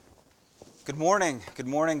Good morning, good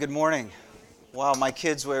morning, good morning. Wow, my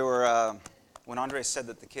kids, when Andre said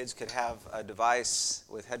that the kids could have a device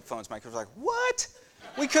with headphones, my kids were like, what?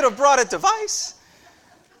 We could have brought a device?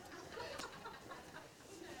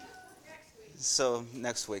 So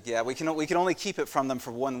next week, yeah, we can only keep it from them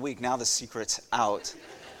for 1 week. Now the secret's out.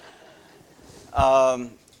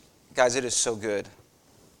 Guys, it is so good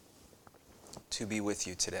to be with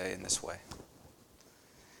you today in this way.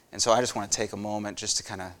 And so I just want to take a moment just to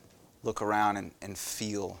kind of look around and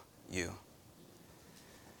feel you.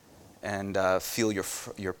 And feel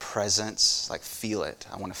your presence, like feel it.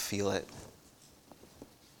 I want to feel it.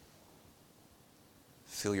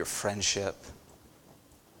 Feel your friendship.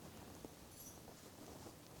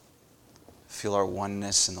 Feel our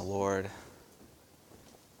oneness in the Lord.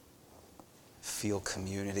 Feel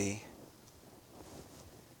community.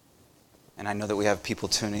 And I know that we have people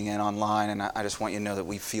tuning in online, and I just want you to know that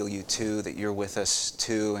we feel you too, that you're with us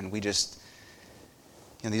too, and we just,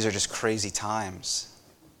 these are just crazy times.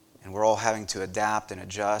 And we're all having to adapt and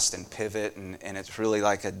adjust and pivot, and it's really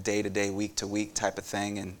like a day-to-day, week-to-week type of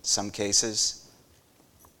thing in some cases.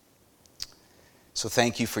 So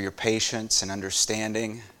thank you for your patience and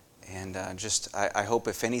understanding. And I hope,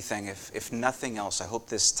 if anything, if nothing else, I hope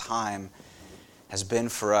this time has been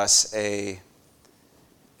for us a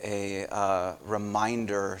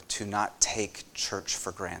reminder to not take church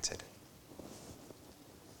for granted.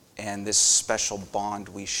 And this special bond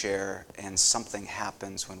we share, and something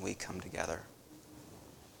happens when we come together.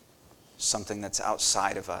 Something that's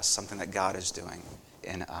outside of us, something that God is doing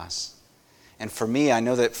in us. And for me, I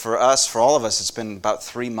know that for us, for all of us, it's been about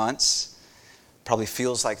 3 months. Probably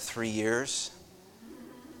feels like 3 years.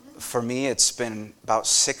 For me, it's been about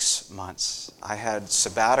 6 months. I had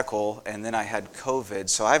sabbatical, and then I had COVID.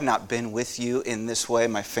 So I've not been with you in this way.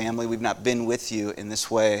 My family, we've not been with you in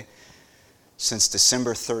this way since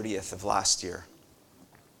December 30th of last year.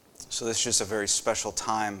 So this is just a very special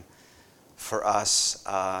time for us.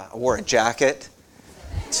 I wore a jacket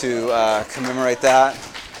to commemorate that.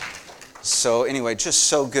 So anyway, just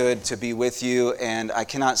so good to be with you, and I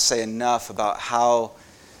cannot say enough about how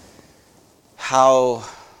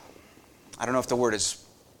I don't know if the word is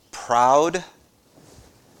proud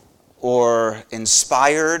or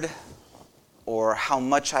inspired or how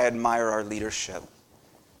much I admire our leadership,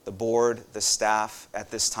 the board, the staff at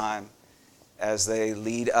this time, as they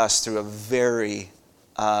lead us through a very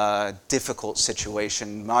difficult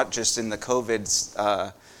situation, not just in the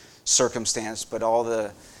COVID circumstance, but all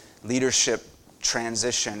the leadership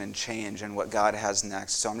transition and change and what God has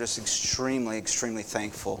next. So I'm just extremely, extremely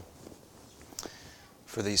thankful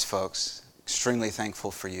for these folks. Extremely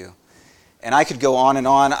thankful for you. And I could go on and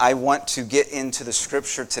on. I want to get into the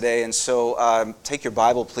scripture today. And so take your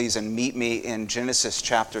Bible, please, and meet me in Genesis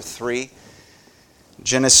chapter 3.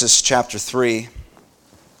 Genesis chapter 3.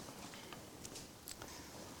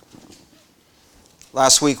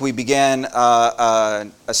 Last week we began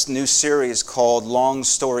a new series called Long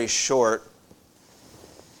Story Short.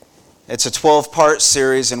 It's a 12-part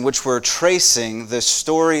series in which we're tracing the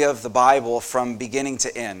story of the Bible from beginning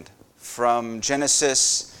to end, from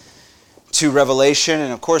Genesis to Revelation.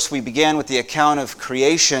 And of course, we began with the account of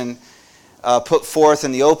creation put forth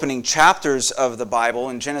in the opening chapters of the Bible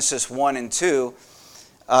in Genesis 1 and 2.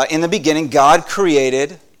 In the beginning, God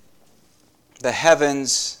created the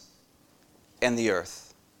heavens and the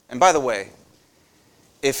earth. And by the way,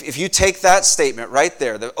 if you take that statement right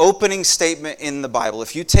there, the opening statement in the Bible,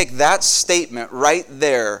 if you take that statement right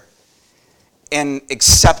there and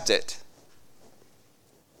accept it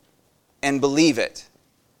and believe it,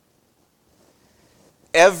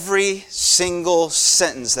 every single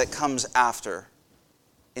sentence that comes after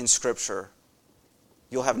in Scripture,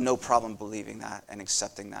 you'll have no problem believing that and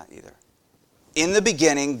accepting that either. In the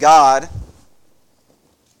beginning, God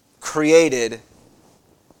created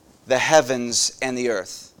the heavens and the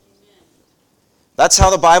earth. That's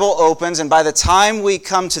how the Bible opens, and by the time we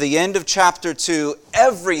come to the end of chapter 2,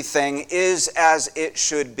 everything is as it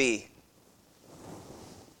should be.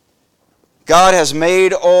 God has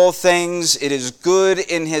made all things. It is good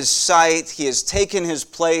in His sight. He has taken His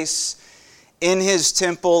place in His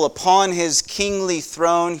temple upon His kingly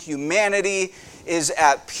throne. Humanity is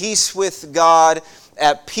at peace with God,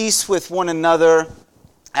 at peace with one another,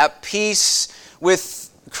 at peace with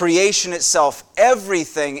creation itself.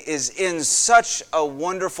 Everything is in such a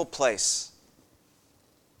wonderful place.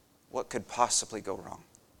 What could possibly go wrong?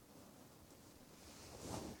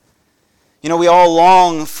 We all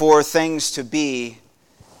long for things to be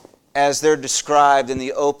as they're described in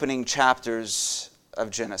the opening chapters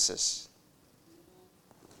of Genesis.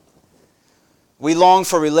 We long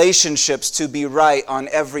for relationships to be right on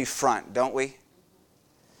every front, don't we?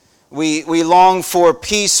 We long for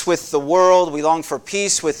peace with the world. We long for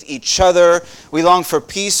peace with each other. We long for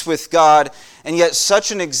peace with God. And yet such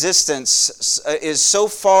an existence is so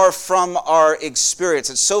far from our experience.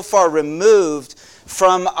 It's so far removed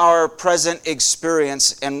from our present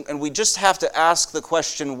experience. And we just have to ask the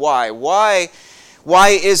question, why? Why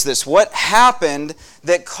is this? What happened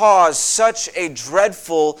that caused such a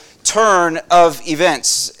dreadful turn of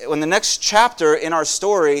events? When the next chapter in our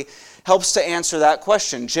story helps to answer that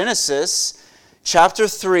question. Genesis chapter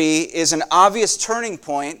 3 is an obvious turning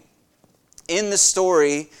point in the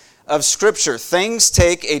story of Scripture. Things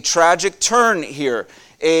take a tragic turn here,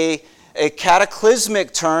 a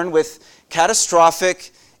cataclysmic turn with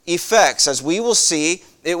catastrophic effects. As we will see,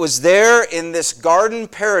 it was there in this garden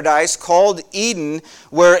paradise called Eden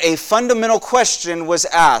where a fundamental question was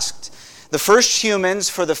asked. The first humans,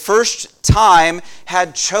 for the first time,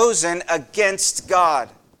 had chosen against God.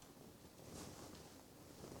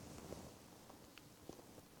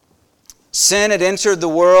 Sin had entered the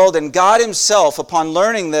world, and God himself, upon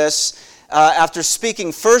learning this, after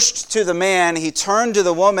speaking first to the man, he turned to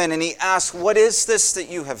the woman and he asked, "What is this that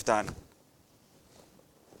you have done?"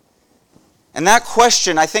 And that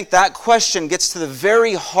question, I think that question gets to the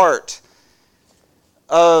very heart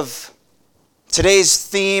of today's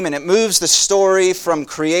theme, and it moves the story from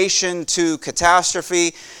creation to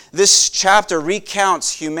catastrophe. This chapter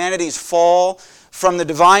recounts humanity's fall from the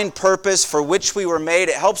divine purpose for which we were made.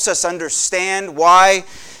 It helps us understand why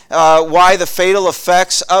the fatal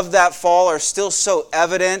effects of that fall are still so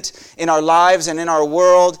evident in our lives and in our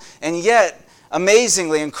world. And yet,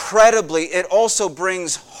 amazingly, incredibly, it also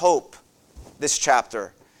brings hope, this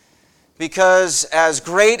chapter. Because as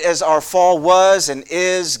great as our fall was and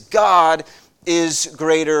is, God is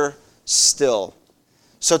greater still.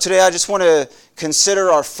 So today I just want to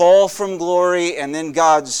consider our fall from glory and then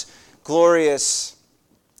God's glorious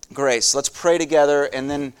grace. Let's pray together, and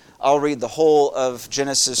then I'll read the whole of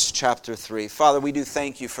Genesis chapter 3. Father, we do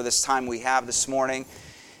thank you for this time we have this morning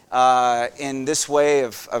in this way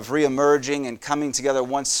of re-emerging and coming together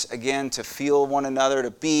once again to feel one another, to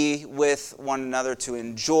be with one another, to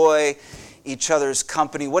enjoy each other's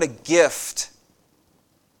company. What a gift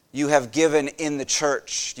you have given in the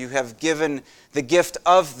church. You have given the gift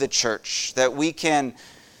of the church, that we can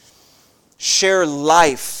share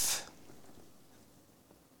life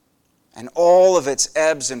and all of its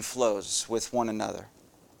ebbs and flows with one another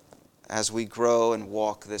as we grow and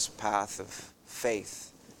walk this path of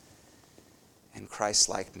faith and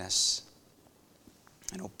Christ-likeness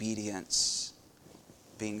and obedience,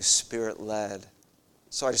 being Spirit-led.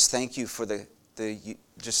 So I just thank you for the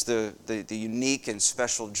unique and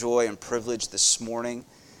special joy and privilege this morning.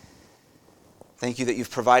 Thank you that you've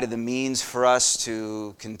provided the means for us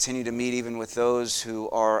to continue to meet even with those who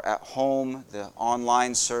are at home, the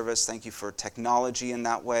online service. Thank you for technology in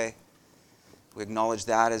that way. We acknowledge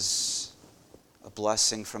that as a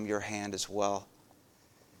blessing from your hand as well.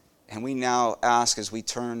 And we now ask, as we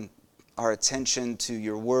turn our attention to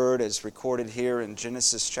your word as recorded here in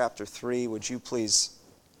Genesis chapter 3, would you please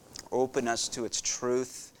open us to its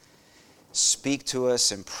truth? Speak to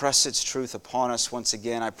us, impress its truth upon us once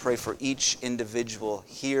again. I pray for each individual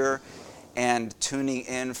here and tuning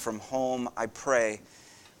in from home. I pray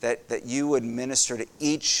that you would minister to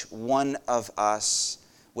each one of us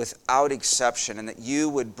without exception, and that you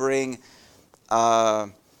would bring,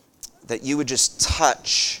 that you would just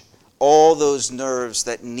touch all those nerves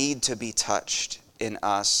that need to be touched in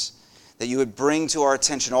us. That you would bring to our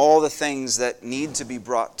attention all the things that need to be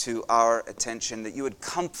brought to our attention. That you would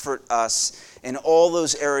comfort us in all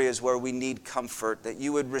those areas where we need comfort. That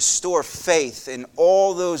you would restore faith in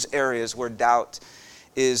all those areas where doubt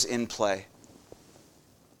is in play.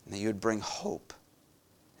 And that you would bring hope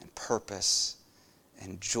and purpose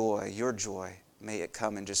and joy, your joy. May it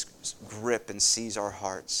come and just grip and seize our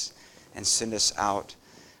hearts and send us out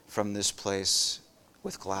from this place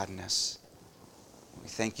with gladness. We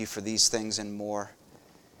thank you for these things and more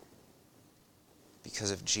because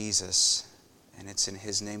of Jesus, and it's in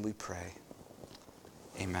his name we pray.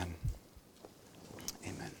 Amen.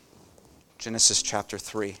 Amen. Genesis chapter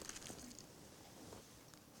 3.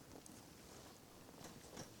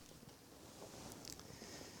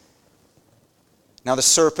 Now the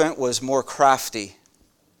serpent was more crafty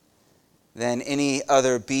than any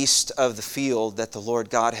other beast of the field that the Lord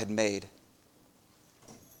God had made.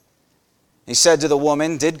 He said to the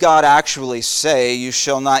woman, "Did God actually say, 'You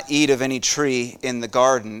shall not eat of any tree in the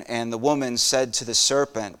garden'?" And the woman said to the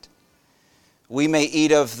serpent, "We may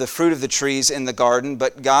eat of the fruit of the trees in the garden,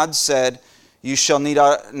 but God said, You shall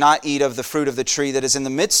not eat of the fruit of the tree that is in the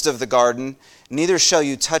midst of the garden, neither shall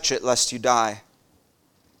you touch it, lest you die."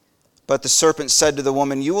 But the serpent said to the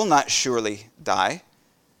woman, "You will not surely die.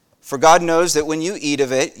 For God knows that when you eat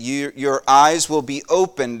of it, your eyes will be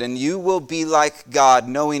opened, and you will be like God,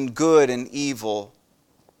 knowing good and evil."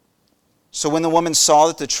 So when the woman saw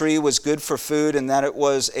that the tree was good for food, and that it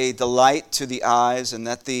was a delight to the eyes, and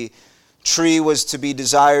that the tree was to be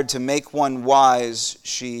desired to make one wise,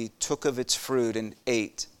 she took of its fruit and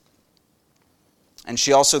ate. And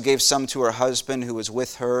she also gave some to her husband who was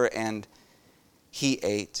with her, and he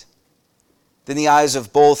ate. Then the eyes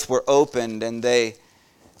of both were opened, and they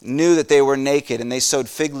knew that they were naked, and they sewed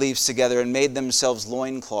fig leaves together and made themselves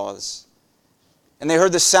loincloths. And they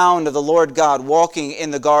heard the sound of the Lord God walking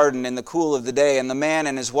in the garden in the cool of the day, and the man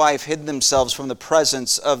and his wife hid themselves from the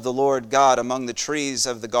presence of the Lord God among the trees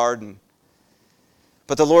of the garden.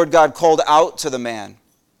 But the Lord God called out to the man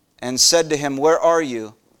and said to him, "Where are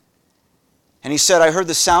you?" And he said, "I heard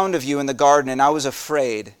the sound of you in the garden, and I was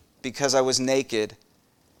afraid, because I was naked,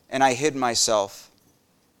 and I hid myself."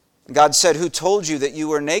 God said, "Who told you that you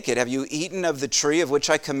were naked? Have you eaten of the tree of which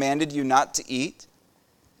I commanded you not to eat?"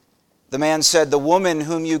 The man said, "The woman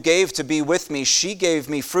whom you gave to be with me, she gave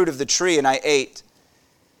me fruit of the tree, and I ate."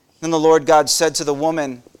 Then the Lord God said to the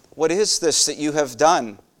woman, "What is this that you have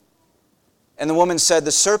done?" And the woman said,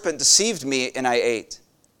 "The serpent deceived me, and I ate."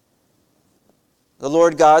 The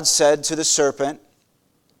Lord God said to the serpent,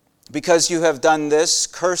 "Because you have done this,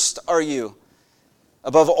 cursed are you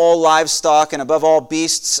above all livestock and above all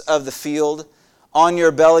beasts of the field. On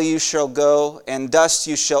your belly you shall go, and dust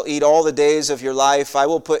you shall eat all the days of your life. I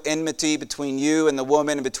will put enmity between you and the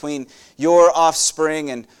woman, and between your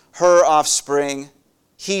offspring and her offspring.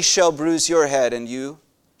 He shall bruise your head, and you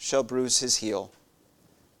shall bruise his heel."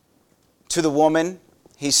 To the woman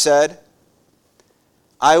he said,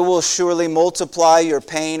 "I will surely multiply your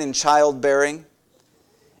pain in childbearing.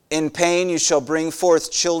 In pain you shall bring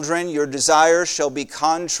forth children. Your desire shall be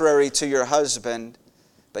contrary to your husband,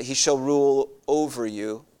 but he shall rule over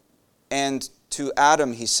you." And to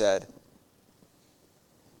Adam he said,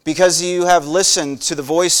 "Because you have listened to the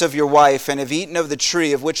voice of your wife, and have eaten of the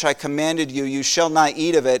tree of which I commanded you, you shall not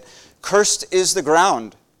eat of it. Cursed is the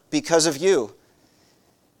ground because of you.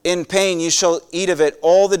 In pain you shall eat of it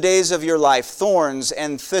all the days of your life. Thorns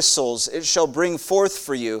and thistles it shall bring forth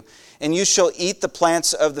for you, and you shall eat the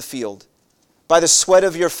plants of the field. By the sweat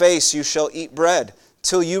of your face you shall eat bread,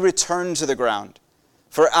 till you return to the ground.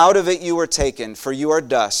 For out of it you were taken, for you are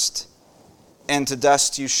dust, and to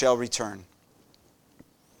dust you shall return."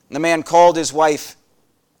 The man called his wife's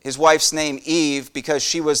name Eve, because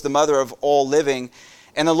she was the mother of all living.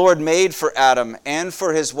 And the Lord made for Adam and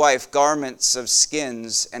for his wife garments of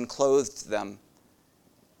skins, and clothed them.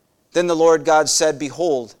 Then the Lord God said,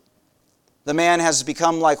 "Behold, the man has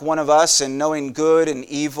become like one of us in knowing good and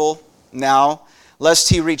evil. Now, lest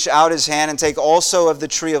he reach out his hand and take also of the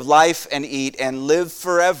tree of life and eat and live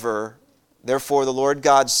forever." Therefore the Lord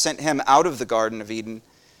God sent him out of the Garden of Eden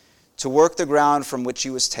to work the ground from which he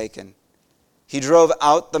was taken. He drove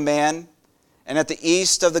out the man, and at the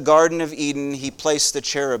east of the Garden of Eden he placed the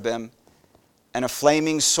cherubim and a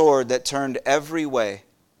flaming sword that turned every way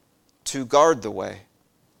to guard the way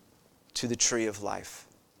to the tree of life.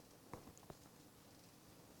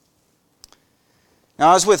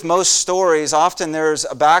 Now, as with most stories, often there's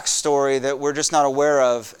a backstory that we're just not aware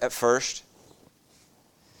of at first.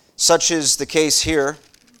 Such is the case here.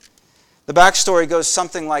 The backstory goes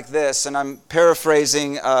something like this, and I'm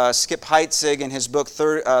paraphrasing Skip Heitzig in his book,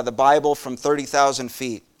 The Bible from 30,000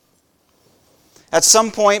 Feet. At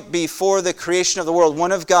some point before the creation of the world,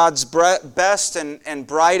 one of God's best and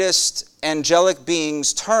brightest angelic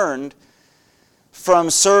beings turned from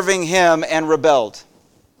serving him and rebelled.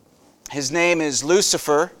 His name is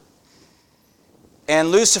Lucifer,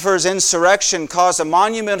 and Lucifer's insurrection caused a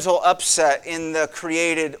monumental upset in the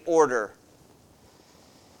created order.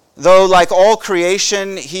 Though, like all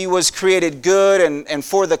creation, he was created good and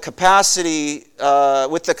for the capacity,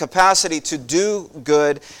 with the capacity to do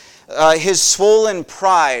good, his swollen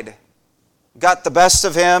pride got the best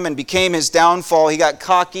of him and became his downfall. He got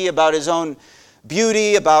cocky about his own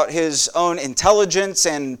beauty, about his own intelligence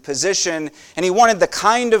and position, and he wanted the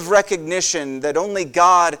kind of recognition that only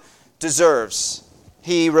God deserves.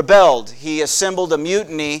 He rebelled. He assembled a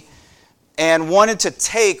mutiny and wanted to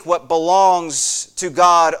take what belongs to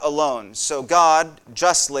God alone. So God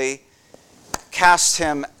justly cast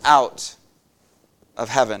him out of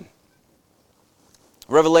heaven.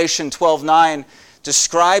 Revelation 12:9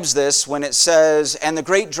 describes this when it says, "And the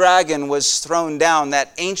great dragon was thrown down,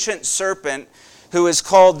 that ancient serpent who is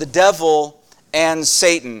called the devil and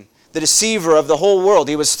Satan, the deceiver of the whole world.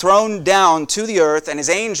 He was thrown down to the earth, and his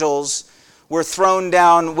angels were thrown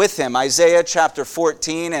down with him. Isaiah chapter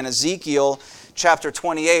 14 and Ezekiel chapter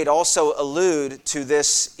 28 also allude to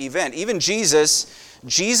this event. Even Jesus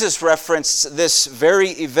referenced this very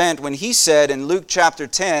event when he said in Luke chapter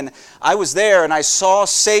 10, I was there and I saw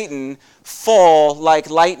Satan fall like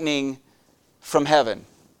lightning from heaven.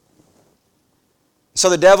 So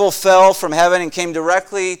the devil fell from heaven and came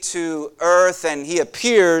directly to earth, and he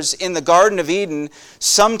appears in the Garden of Eden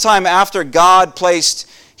sometime after God placed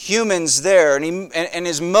humans there. And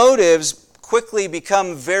his motives quickly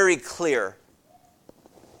become very clear.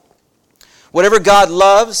 Whatever God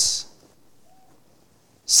loves,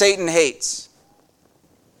 Satan hates.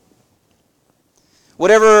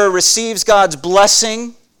 Whatever receives God's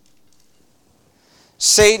blessing,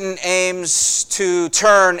 Satan aims to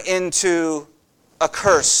turn into a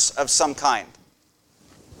curse of some kind.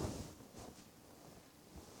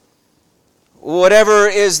 Whatever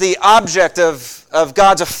is the object of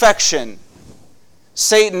God's affection,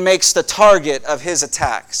 Satan makes the target of his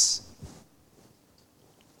attacks.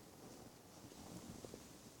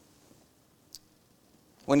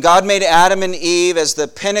 When God made Adam and Eve as the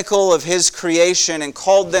pinnacle of his creation and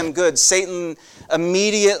called them good, Satan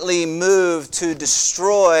immediately moved to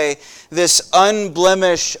destroy this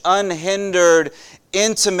unblemished, unhindered,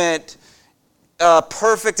 intimate,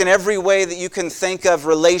 perfect in every way that you can think of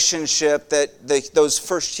relationship that those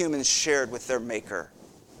first humans shared with their Maker.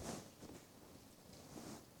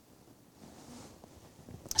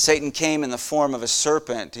 Satan came in the form of a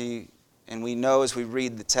serpent. And we know as we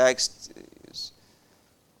read the text,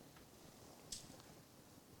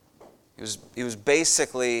 he was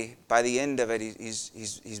basically, by the end of it,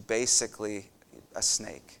 he's basically a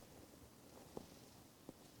snake.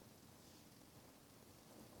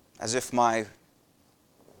 As if my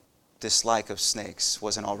dislike of snakes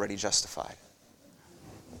wasn't already justified.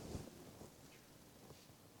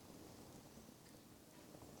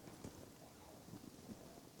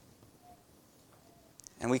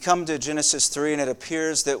 And we come to Genesis 3, and it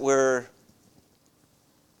appears that we're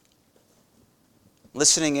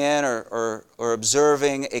listening in or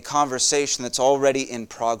observing a conversation that's already in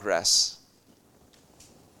progress.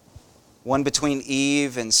 One between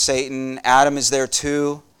Eve and Satan. Adam is there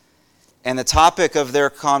too. And the topic of their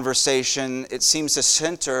conversation, it seems to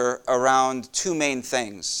center around two main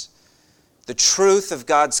things: the truth of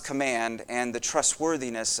God's command and the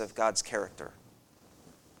trustworthiness of God's character.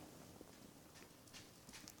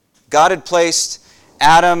 God had placed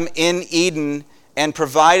Adam in Eden and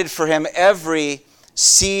provided for him every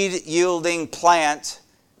seed-yielding plant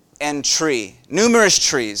and tree. Numerous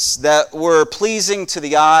trees that were pleasing to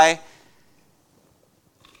the eye,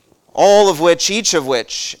 each of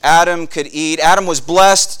which Adam could eat. Adam was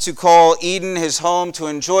blessed to call Eden his home, to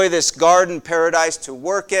enjoy this garden paradise, to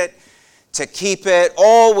work it, to keep it.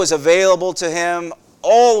 All was available to him.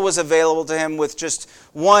 All was available to him with just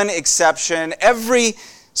one exception. Every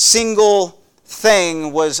single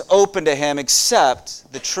thing was open to him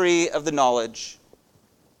except the tree of the knowledge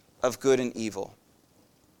of good and evil.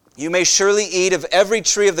 You may surely eat of every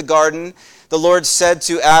tree of the garden, the Lord said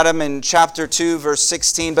to Adam in chapter 2, verse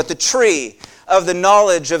 16, but the tree of the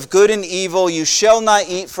knowledge of good and evil you shall not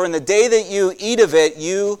eat, for in the day that you eat of it,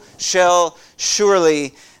 you shall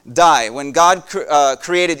surely die. When God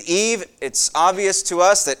created Eve, it's obvious to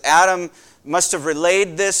us that Adam must have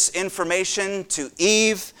relayed this information to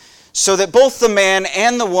Eve so that both the man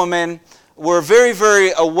and the woman were very,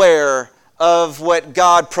 very aware of what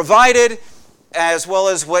God provided as well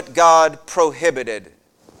as what God prohibited.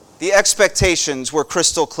 The expectations were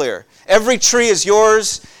crystal clear. Every tree is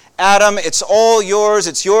yours, Adam. It's all yours.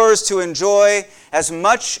 It's yours to enjoy as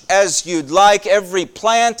much as you'd like. Every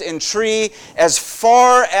plant and tree as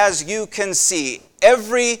far as you can see.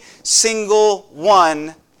 Every single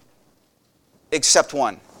one except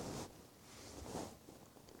one.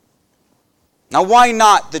 Now, why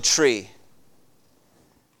not the tree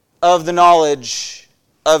of the knowledge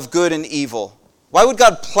of good and evil? Why would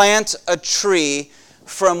God plant a tree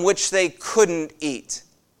from which they couldn't eat?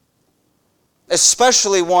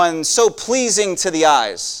 Especially one so pleasing to the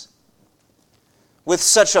eyes, with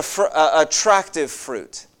such attractive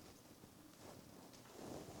fruit.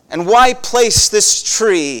 And why place this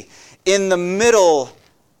tree in the middle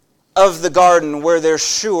of the garden where they're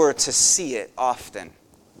sure to see it often?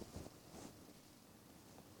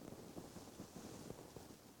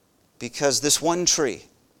 Because this one tree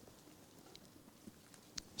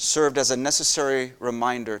served as a necessary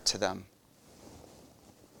reminder to them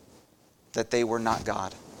that they were not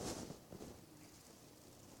God.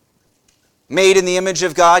 Made in the image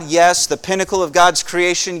of God, yes. The pinnacle of God's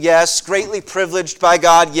creation, yes. Greatly privileged by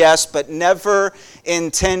God, yes. But never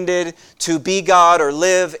intended to be God or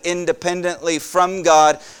live independently from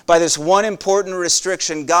God. By this one important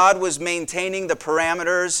restriction, God was maintaining the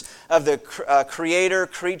parameters of the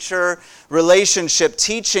creator-creature relationship,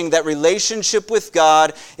 teaching that relationship with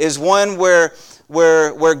God is one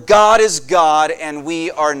where God is God and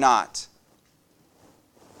we are not.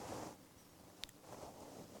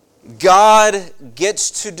 God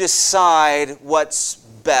gets to decide what's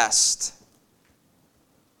best,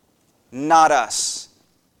 not us.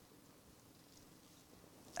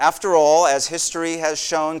 After all, as history has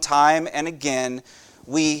shown time and again,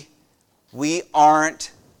 we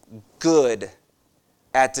aren't good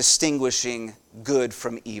at distinguishing good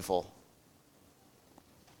from evil.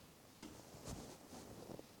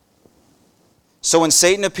 So when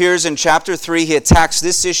Satan appears in chapter 3, he attacks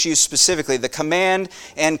this issue specifically, the command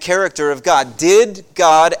and character of God. Did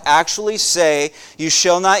God actually say, "You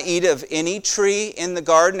shall not eat of any tree in the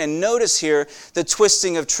garden"? And notice here the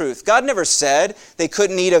twisting of truth. God never said they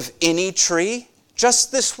couldn't eat of any tree,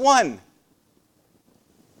 just this one.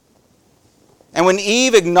 And when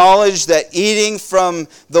Eve acknowledged that eating from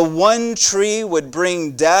the one tree would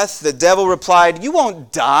bring death, the devil replied, "You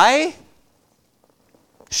won't die.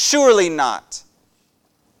 Surely not."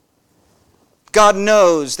 God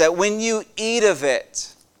knows that when you eat of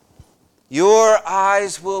it, your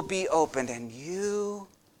eyes will be opened and you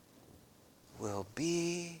will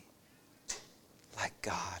be like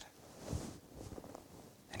God.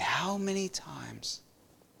 And how many times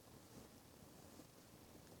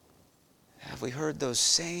have we heard those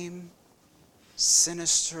same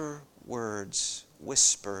sinister words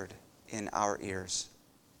whispered in our ears?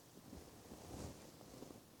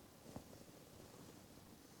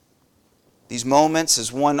 These moments,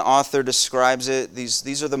 as one author describes it,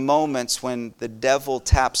 these are the moments when the devil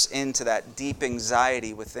taps into that deep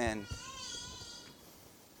anxiety within.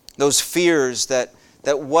 Those fears that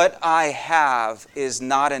what I have is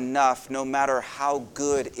not enough, no matter how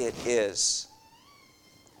good it is.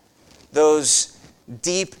 Those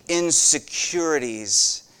deep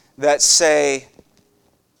insecurities that say,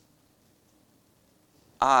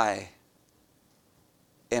 I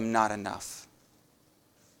am not enough.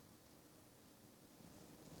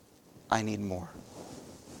 I need more.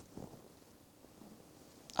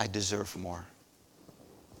 I deserve more.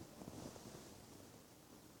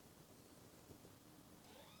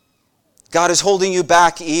 God is holding you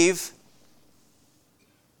back, Eve,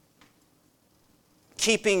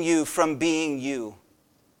 keeping you from being you,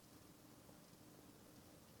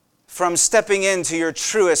 from stepping into your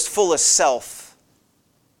truest, fullest self.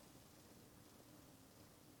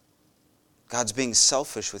 God's being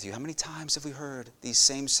selfish with you. How many times have we heard these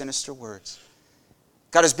same sinister words?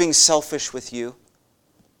 God is being selfish with you,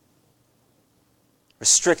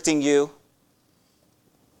 restricting you.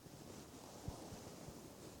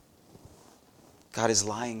 God is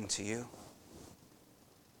lying to you.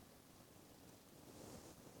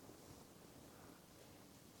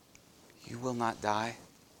 You will not die.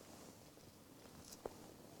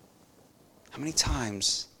 How many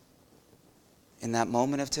times in that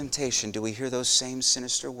moment of temptation do we hear those same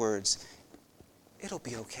sinister words? It'll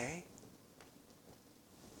be okay.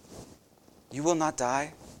 You will not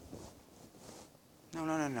die.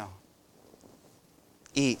 No.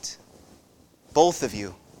 Eat. Both of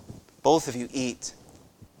you eat.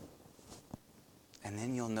 And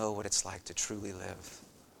then you'll know what it's like to truly live.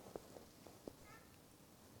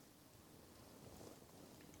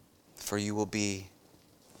 For you will be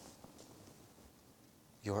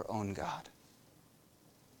your own God.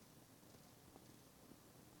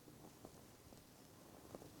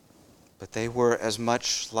 But they were as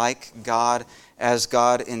much like God as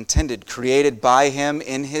God intended, created by Him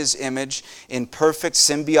in His image, in perfect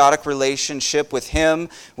symbiotic relationship with Him,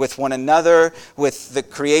 with one another, with the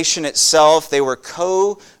creation itself. They were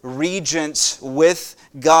co-regents with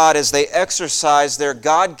God as they exercised their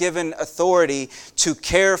God-given authority to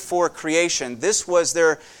care for creation. This was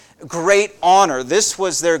their great honor. This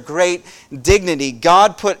was their great dignity.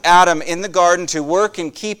 God put Adam in the garden to work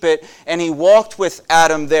and keep it, and He walked with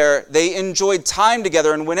Adam there. They enjoyed time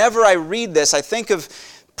together. And whenever I read this, I think of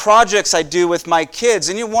projects I do with my kids.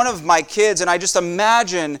 And you're one of my kids, and I just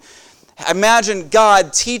imagine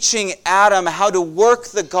God teaching Adam how to work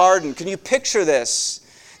the garden. Can you picture this?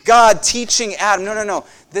 God teaching Adam, no.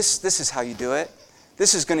 This is how you do it.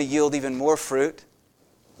 This is going to yield even more fruit.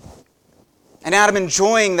 And Adam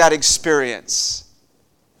enjoying that experience.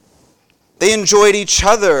 They enjoyed each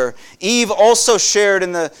other. Eve also shared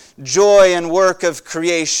in the joy and work of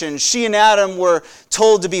creation. She and Adam were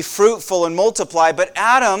told to be fruitful and multiply, but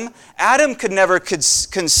Adam could never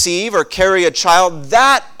conceive or carry a child.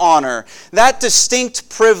 That honor, that distinct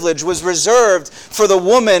privilege was reserved for the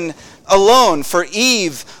woman alone, for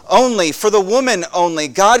Eve only, for the woman only.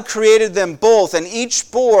 God created them both, and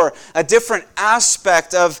each bore a different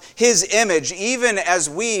aspect of His image, even as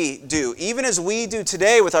we do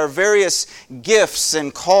today with our various gifts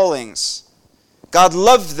and callings. God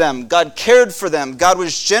loved them. God cared for them. God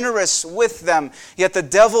was generous with them. Yet the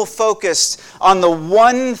devil focused on the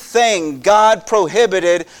one thing God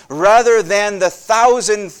prohibited rather than the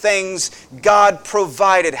 1,000 things God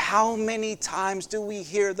provided. How many times do we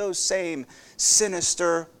hear those same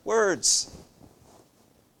sinister words?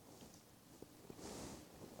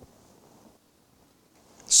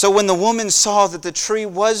 So when the woman saw that the tree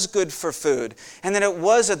was good for food, and that it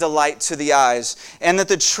was a delight to the eyes, and that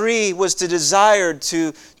the tree was desired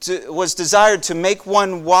to make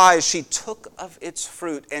one wise, she took of its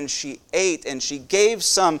fruit, and she ate, and she gave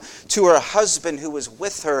some to her husband who was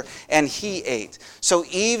with her, and he ate. So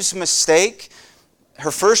Eve's mistake,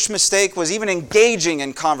 her first mistake, was even engaging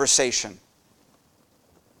in conversation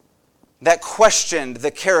that questioned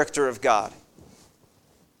the character of God.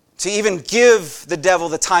 To even give the devil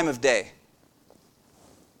the time of day.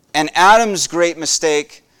 And Adam's great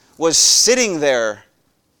mistake was sitting there,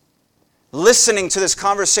 listening to this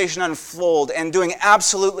conversation unfold and doing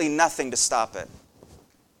absolutely nothing to stop it.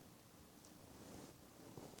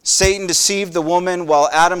 Satan deceived the woman while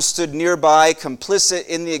Adam stood nearby, complicit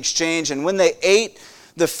in the exchange. And when they ate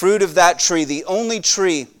the fruit of that tree, the only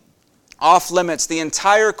tree off limits, the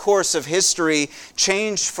entire course of history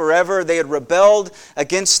changed forever. They had rebelled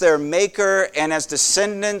against their Maker, and as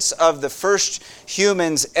descendants of the first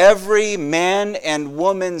humans, every man and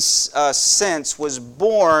woman since was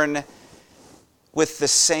born with the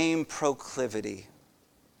same proclivity.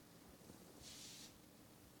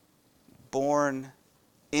 Born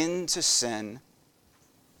into sin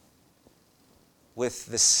with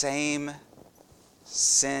the same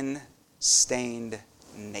sin-stained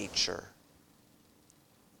nature.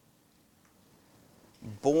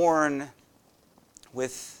 Born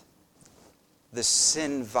with the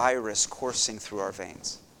sin virus coursing through our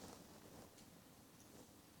veins.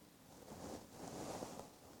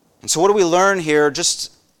 And so what do we learn here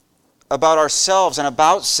just about ourselves and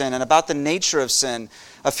about sin and about the nature of sin?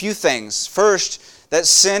 A few things. First, that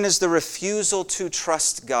sin is the refusal to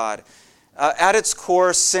trust God. At its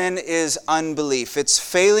core, sin is unbelief. It's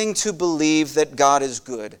failing to believe that God is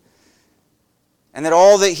good and that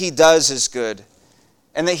all that He does is good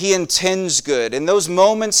and that He intends good. In those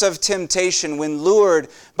moments of temptation, when lured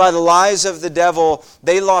by the lies of the devil,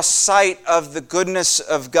 they lost sight of the goodness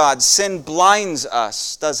of God. Sin blinds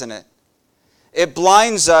us, doesn't it? It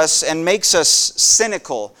blinds us and makes us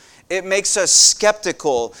cynical. It makes us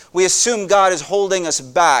skeptical. We assume God is holding us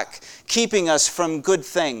back, keeping us from good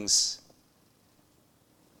things,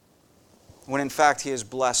 when in fact He is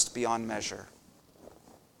blessed beyond measure.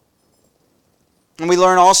 And we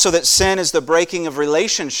learn also that sin is the breaking of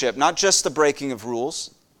relationship, not just the breaking of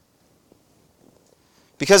rules.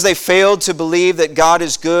 Because they failed to believe that God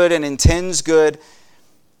is good and intends good,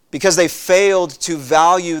 because they failed to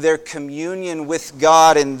value their communion with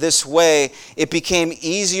God in this way, it became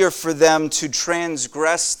easier for them to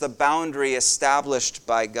transgress the boundary established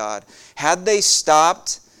by God. Had they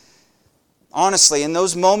stopped, honestly, in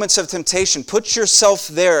those moments of temptation, put yourself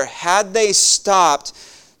there, had they stopped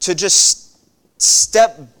to just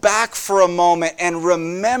step back for a moment and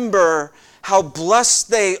remember how blessed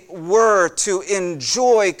they were to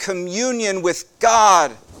enjoy communion with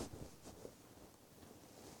God.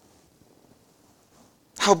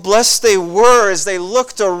 How blessed they were as they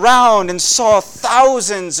looked around and saw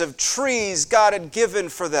thousands of trees God had given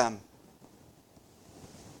for them.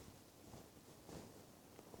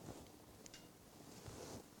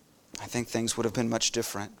 I think things would have been much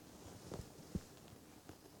different.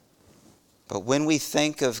 But when we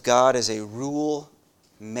think of God as a rule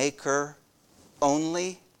maker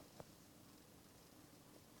only,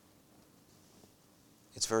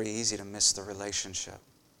 it's very easy to miss the relationship.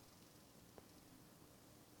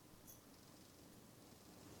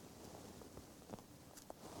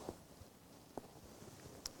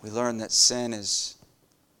 We learn that sin is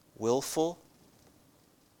willful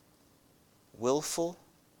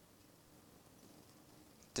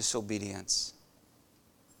disobedience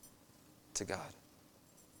to God.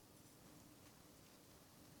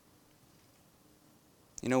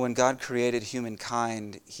 You know, when God created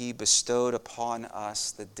humankind, He bestowed upon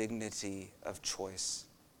us the dignity of choice.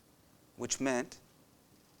 which meant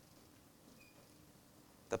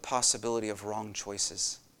the possibility of wrong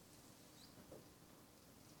choices.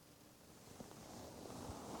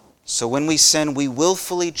 So when we sin, we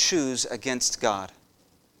willfully choose against God.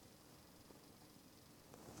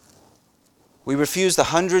 We refuse the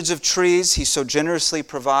hundreds of trees He so generously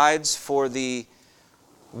provides for the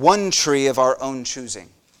one tree of our own choosing.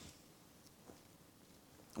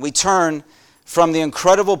 We turn from the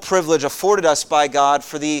incredible privilege afforded us by God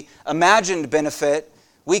for the imagined benefit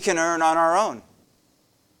we can earn on our own.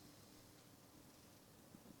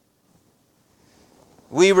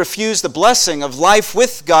 We refuse the blessing of life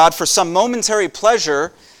with God for some momentary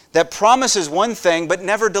pleasure that promises one thing but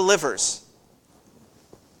never delivers.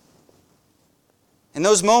 In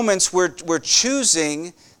those moments, we're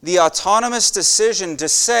choosing the autonomous decision to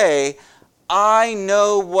say, I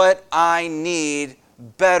know what I need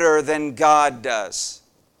better than God does.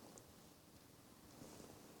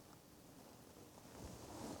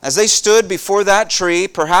 As they stood before that tree,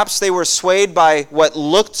 perhaps they were swayed by what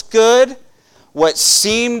looked good, what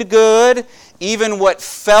seemed good, even what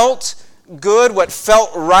felt good, what felt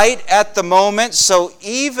right at the moment. So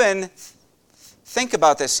think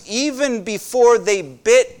about this, even before they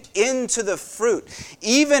bit into the fruit,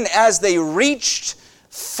 even as they reached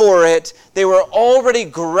for it, they were already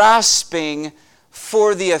grasping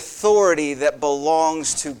for the authority that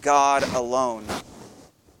belongs to God alone.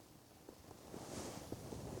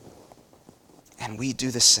 And we do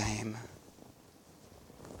the same.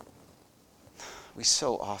 We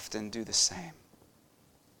so often do the same.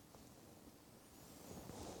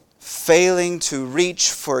 Failing to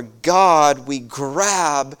reach for God, we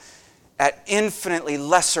grab at infinitely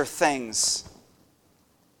lesser things.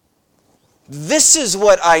 This is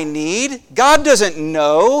what I need. God doesn't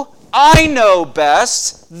know. I know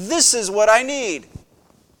best. This is what I need.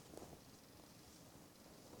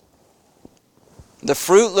 The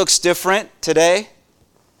fruit looks different today.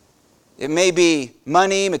 It may be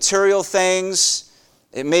money, material things.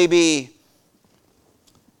 It may be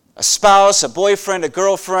a spouse, a boyfriend, a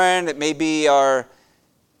girlfriend. It may be our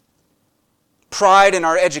pride in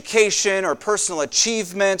our education or personal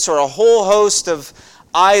achievements or a whole host of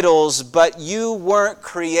idols, but you weren't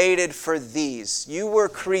created for these. You were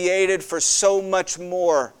created for so much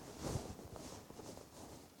more.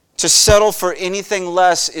 To settle for anything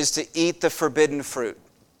less is to eat the forbidden fruit.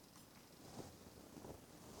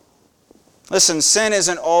 Listen, sin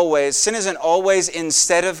isn't always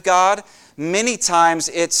instead of God. Many times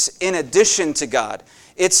it's in addition to God.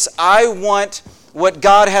 It's I want what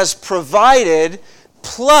God has provided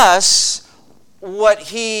plus what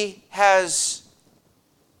He has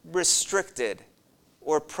restricted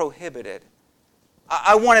or prohibited.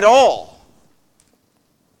 I want it all.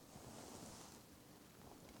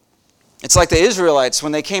 It's like the Israelites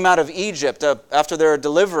when they came out of Egypt after their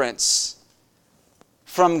deliverance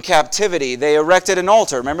from captivity. They erected an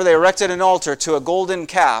altar. Remember, they erected an altar to a golden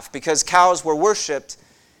calf because cows were worshipped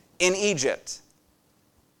in Egypt.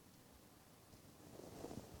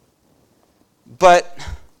 But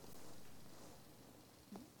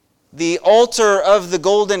the altar of the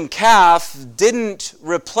golden calf didn't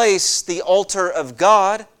replace the altar of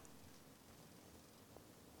God.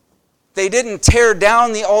 They didn't tear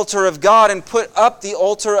down the altar of God and put up the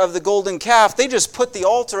altar of the golden calf. They just put the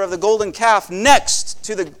altar of the golden calf next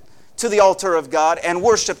to the altar of God and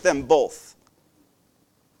worshiped them both.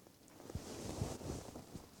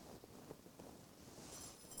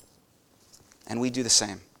 And we do the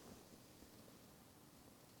same.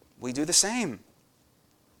 We do the same.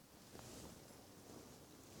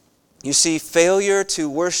 You see, failure to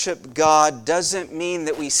worship God doesn't mean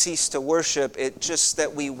that we cease to worship. It's just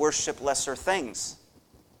that we worship lesser things.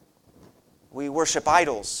 We worship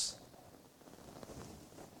idols.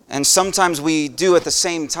 And sometimes we do at the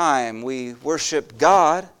same time. We worship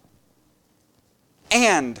God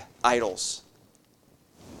and idols.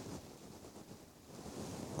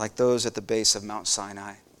 Like those at the base of Mount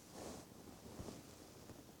Sinai.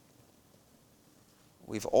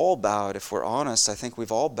 We've all bowed, if we're honest, I think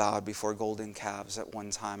we've all bowed before golden calves at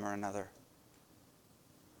one time or another.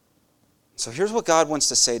 So here's what God wants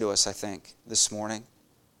to say to us, I think, this morning.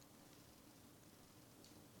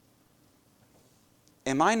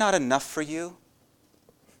 Am I not enough for you?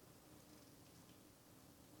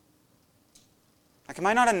 Like, am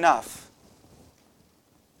I not enough?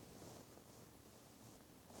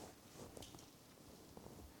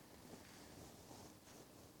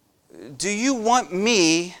 Do you want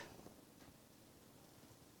me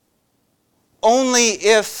only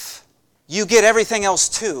if you get everything else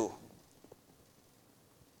too?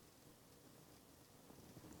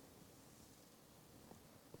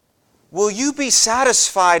 will you be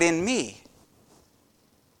satisfied in me?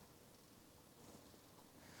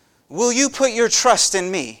 Will you put your trust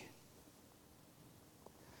in me?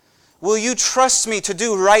 Will you trust me to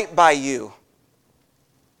do right by you?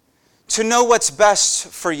 To know what's best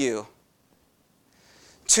for you?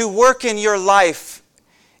 To work in your life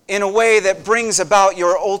in a way that brings about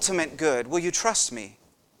your ultimate good? Will you trust me?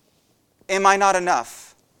 Am I not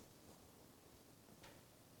enough?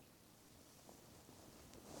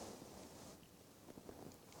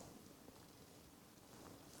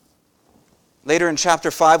 Later in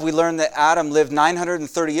chapter 5, we learn that Adam lived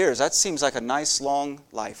 930 years. That seems like a nice long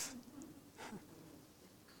life.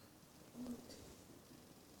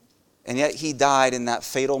 And yet he died in that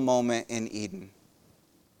fatal moment in Eden.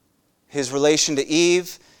 His relation to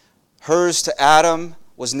Eve, hers to Adam,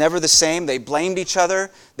 was never the same. They blamed each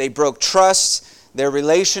other. They broke trust. Their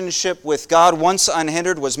relationship with God, once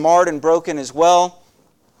unhindered, was marred and broken as well,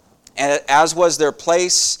 and as was their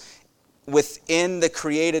place within the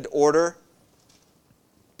created order.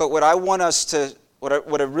 But what I want us to, what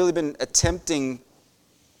I've really been attempting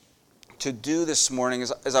to do this morning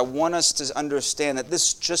is I want us to understand that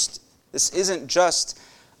this isn't just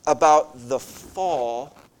about the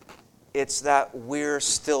fall, it's that we're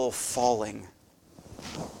still falling.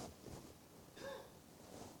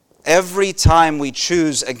 Every time we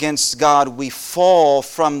choose against God, we fall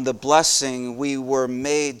from the blessing we were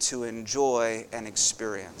made to enjoy and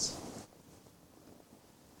experience.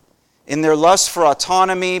 In their lust for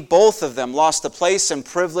autonomy, both of them lost the place and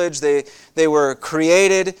privilege they were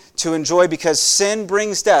created to enjoy, because sin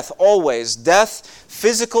brings death always. Death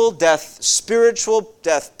physical, death spiritual,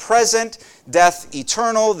 death present, death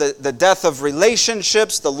eternal, the death of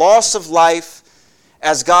relationships, the loss of life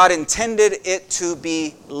as God intended it to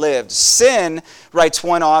be lived. Sin, writes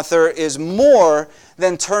one author, is more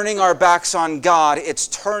than turning our backs on God. It's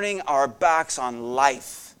turning our backs on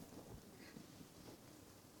life.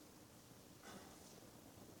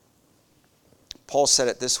 Paul said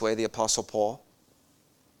it this way, the Apostle Paul.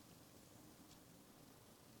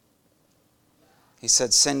 He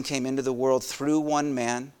said, sin came into the world through one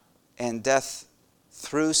man, and death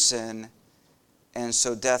through sin, and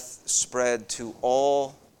so death spread to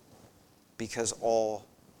all because all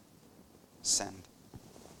sinned.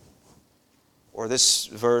 Or this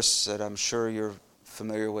verse that I'm sure you're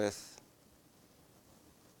familiar with,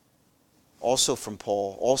 also from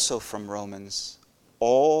Paul, also from Romans,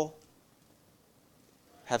 all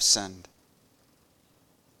have sinned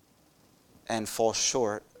and fall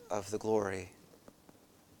short of the glory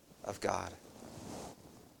of God.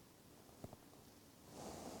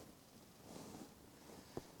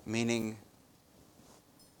 Meaning,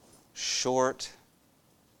 short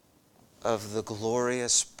of the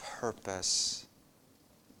glorious purpose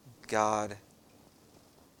God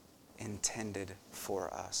intended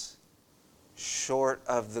for us. Short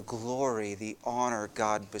of the glory, the honor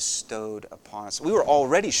God bestowed upon us. We were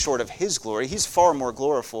already short of His glory. He's far more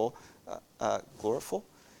gloriful.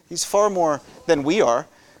 He's far more than we are.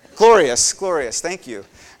 Glorious, thank you.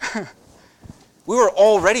 We were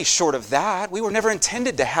already short of that. We were never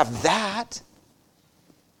intended to have that.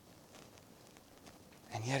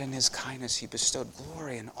 And yet in His kindness He bestowed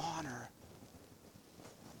glory and honor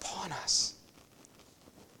upon us.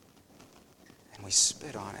 And we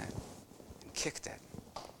spit on it, and kicked it,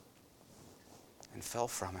 and fell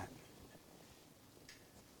from it.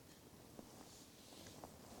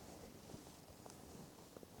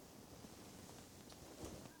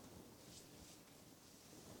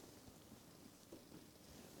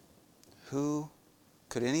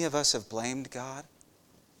 Could any of us have blamed God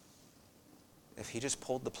if He just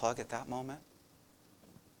pulled the plug at that moment?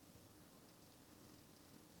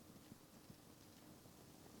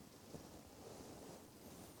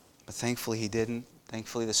 But thankfully He didn't.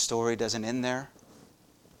 Thankfully the story doesn't end there.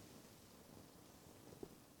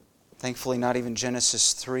 Thankfully, not even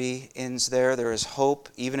Genesis 3 ends there. There is hope.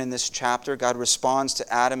 Even in this chapter, God responds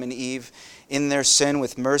to Adam and Eve in their sin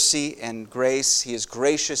with mercy and grace. He is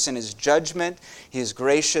gracious in His judgment. He is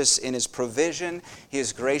gracious in His provision. He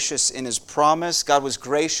is gracious in His promise. God was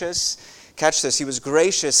gracious. Catch this. He was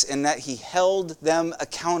gracious in that He held them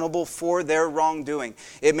accountable for their wrongdoing.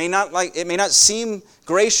 It may not seem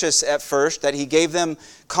gracious at first that He gave them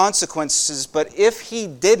consequences, but if He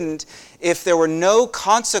didn't, if there were no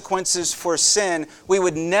consequences for sin, we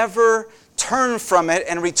would never turn from it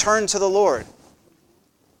and return to the Lord.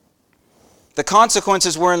 The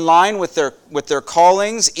consequences were in line with their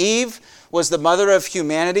callings. Eve was the mother of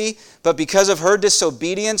humanity, but because of her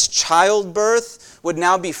disobedience, childbirth would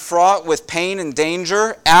now be fraught with pain and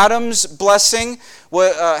danger. Adam's blessing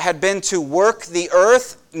had been to work the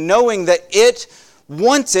earth, knowing that it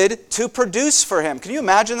wanted to produce for him. Can you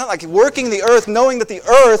imagine that? Like working the earth, knowing that the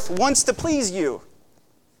earth wants to please you.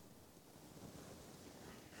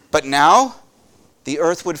 But now, the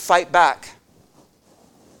earth would fight back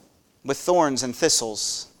with thorns and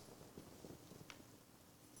thistles.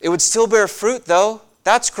 It would still bear fruit, though.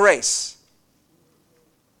 That's grace.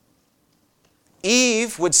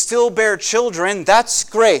 Eve would still bear children. That's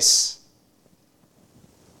grace.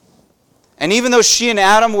 And even though she and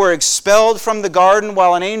Adam were expelled from the garden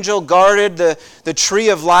while an angel guarded the tree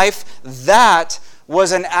of life, that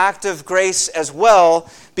was an act of grace as well,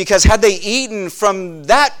 because had they eaten from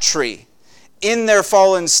that tree in their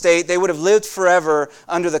fallen state, they would have lived forever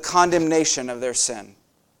under the condemnation of their sin.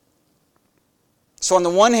 So on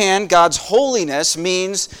the one hand, God's holiness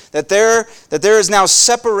means that there is now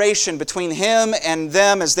separation between Him and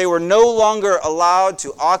them, as they were no longer allowed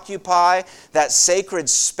to occupy that sacred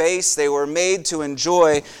space they were made to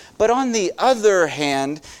enjoy. But on the other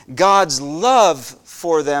hand, God's love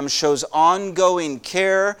for them shows ongoing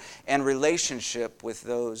care and relationship with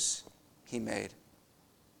those He made.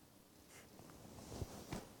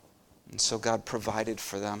 And so God provided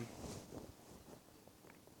for them.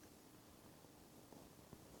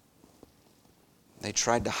 They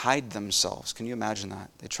tried to hide themselves. Can you imagine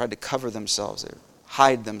that? They tried to cover themselves,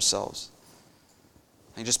 hide themselves.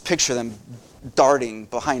 And just picture them darting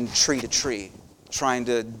behind tree to tree, trying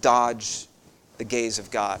to dodge the gaze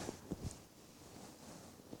of God.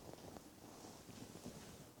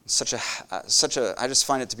 I just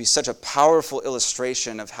find it to be such a powerful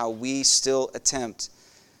illustration of how we still attempt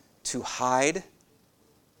to hide,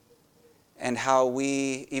 and how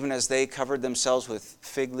we, even as they covered themselves with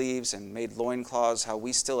fig leaves and made loincloths, how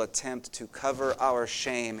we still attempt to cover our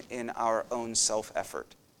shame in our own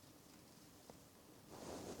self-effort.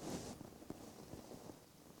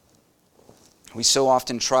 We so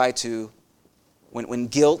often try to, when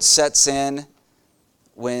guilt sets in,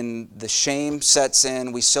 when the shame sets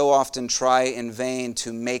in, we so often try in vain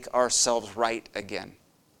to make ourselves right again.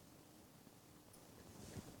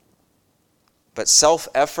 But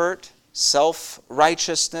self-effort,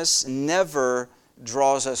 self-righteousness never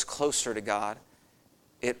draws us closer to God.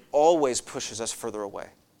 It always pushes us further away.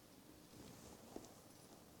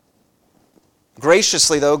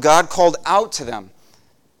 Graciously, though, God called out to them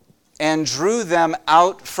and drew them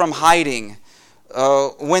out from hiding.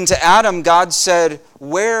 When to Adam, God said,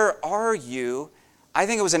 "Where are you?" I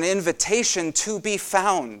think it was an invitation to be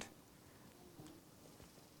found.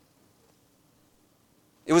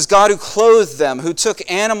 It was God who clothed them, who took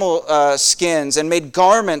animal skins and made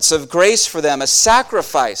garments of grace for them. A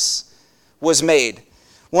sacrifice was made,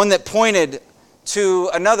 one that pointed to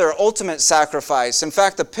another ultimate sacrifice. In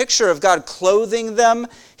fact, the picture of God clothing them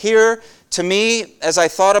here, to me, as I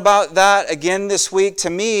thought about that again this week, to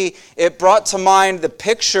me, it brought to mind the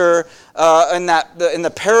picture in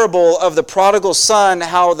the parable of the prodigal son,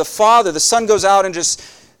 how the son goes out and just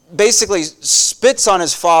basically spits on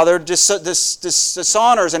his father,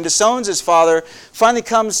 dishonors and disowns his father, finally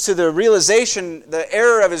comes to the realization, the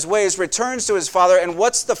error of his ways, returns to his father, and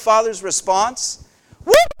what's the father's response?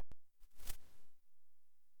 Woo!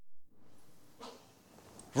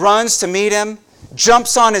 Runs to meet him,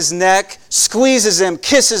 jumps on his neck, squeezes him,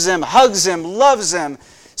 kisses him, hugs him, loves him,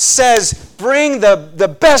 says, "Bring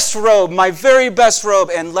the best robe, my very best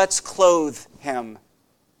robe, and let's clothe him."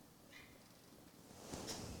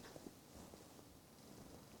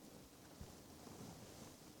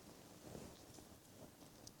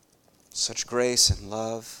 Such grace and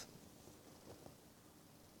love.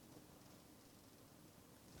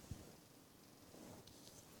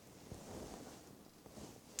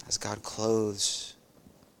 As God clothes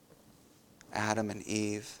Adam and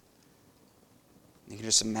Eve, you can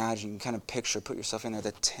just imagine, you can kind of put yourself in there,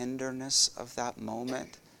 the tenderness of that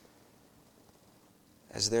moment.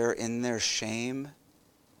 As they're in their shame,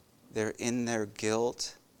 they're in their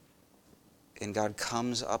guilt, and God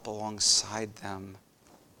comes up alongside them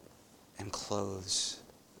and clothes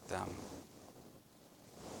them.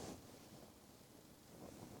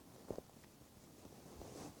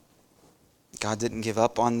 God didn't give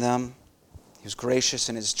up on them. He was gracious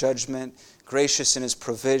in His judgment, gracious in His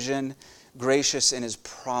provision, gracious in His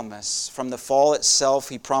promise. From the fall itself,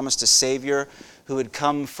 He promised a Savior who would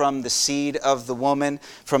come from the seed of the woman.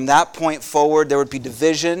 From that point forward, there would be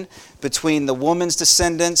division between the woman's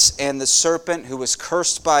descendants and the serpent who was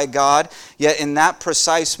cursed by God. Yet in that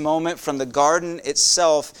precise moment, from the garden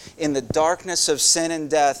itself, in the darkness of sin and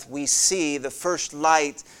death, we see the first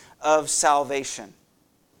light of salvation.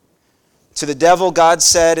 To the devil, God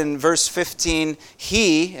said in verse 15,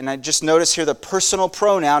 he, and I just notice here the personal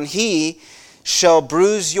pronoun, he shall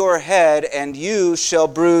bruise your head, and you shall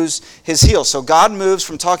bruise his heel. So God moves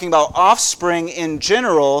from talking about offspring in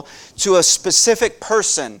general to a specific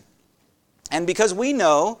person. And because we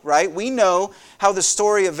know, right, we know how the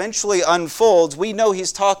story eventually unfolds, we know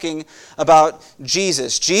he's talking about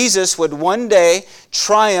Jesus. Jesus would one day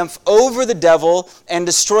triumph over the devil and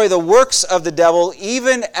destroy the works of the devil,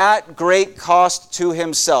 even at great cost to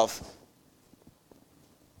himself.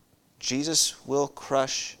 Jesus will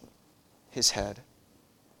crush his head.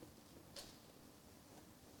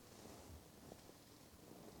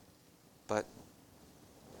 But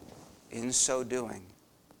in so doing,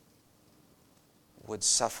 would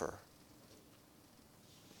suffer.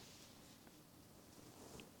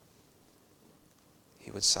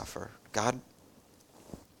 He would suffer. God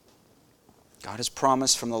has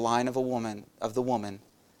promised from the line of the woman,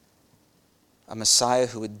 a Messiah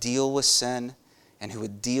who would deal with sin and who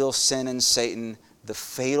would deal sin and Satan the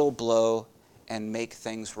fatal blow and make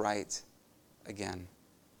things right again.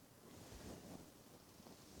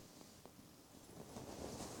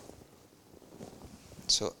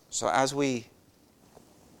 So as we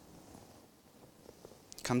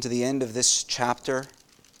come to the end of this chapter,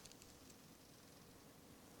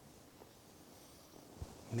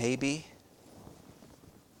 maybe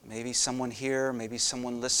someone here, maybe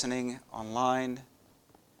someone listening online,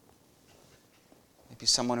 maybe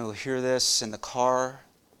someone who will hear this in the car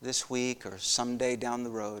this week or someday down the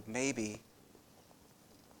road, maybe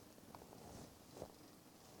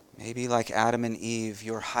like Adam and Eve,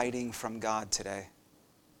 you're hiding from God today.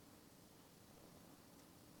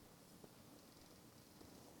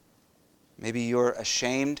 Maybe you're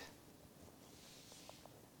ashamed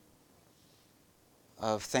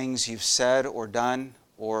of things you've said or done,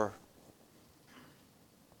 or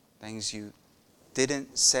things you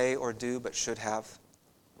didn't say or do but should have.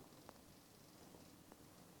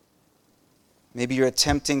 Maybe you're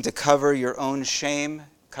attempting to cover your own shame,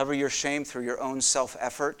 cover your shame through your own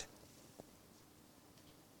self-effort,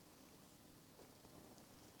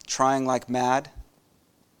 trying like mad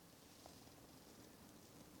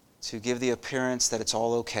to give the appearance that it's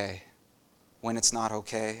all okay when it's not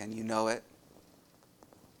okay and you know it.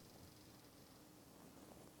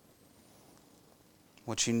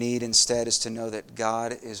 What you need instead is to know that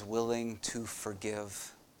God is willing to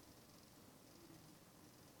forgive.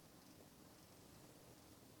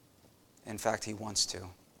 In fact, He wants to.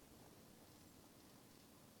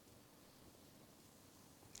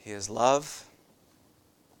 He is love,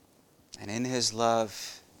 and in His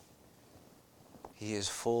love, He is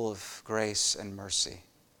full of grace and mercy.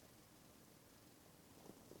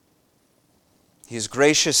 He is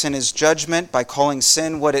gracious in His judgment by calling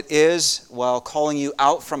sin what it is while calling you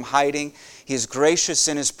out from hiding. He is gracious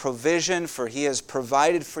in His provision, for He has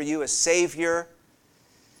provided for you a Savior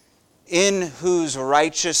in whose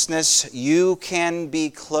righteousness you can be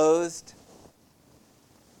clothed.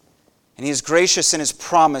 And He is gracious in His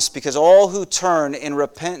promise, because all who turn in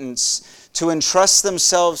repentance to entrust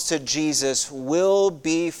themselves to Jesus will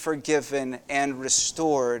be forgiven and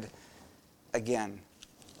restored again.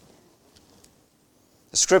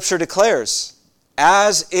 The Scripture declares,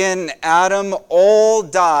 as in Adam all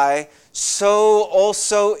die, so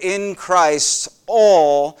also in Christ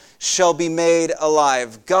all shall be made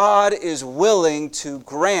alive. God is willing to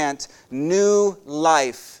grant new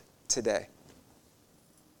life today.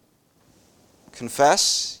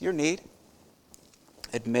 Confess your need.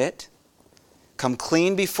 Admit. Come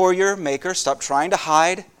clean before your Maker. Stop trying to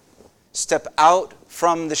hide. Step out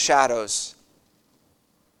from the shadows.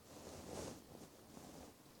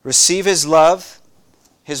 Receive His love,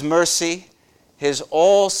 His mercy, His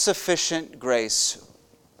all-sufficient grace,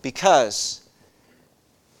 because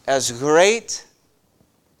as great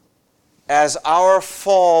as our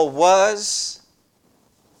fall was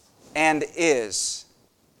and is,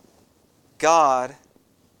 God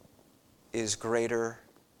is greater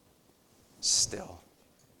still.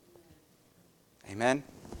 Amen?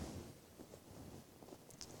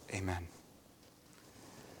 Amen.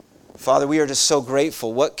 Father, we are just so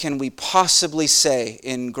grateful. What can we possibly say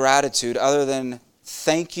in gratitude other than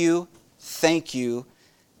thank you, thank you,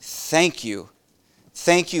 thank you.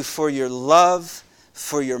 Thank you for your love,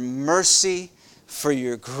 for your mercy, for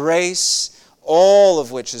your grace, all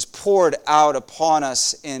of which is poured out upon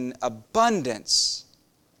us in abundance.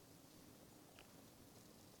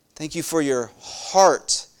 Thank you for your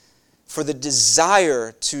heart, for the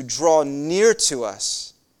desire to draw near to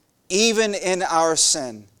us, even in our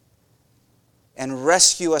sin, and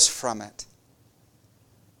rescue us from it.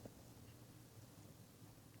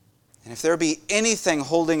 And if there be anything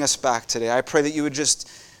holding us back today, I pray that you would just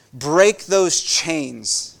break those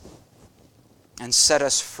chains and set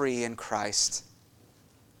us free in Christ,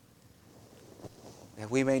 that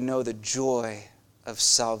we may know the joy of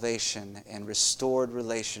salvation and restored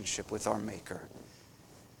relationship with our Maker.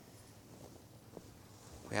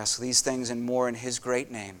 We ask these things and more in His great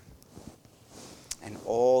name. And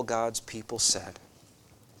all God's people said,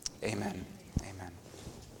 Amen.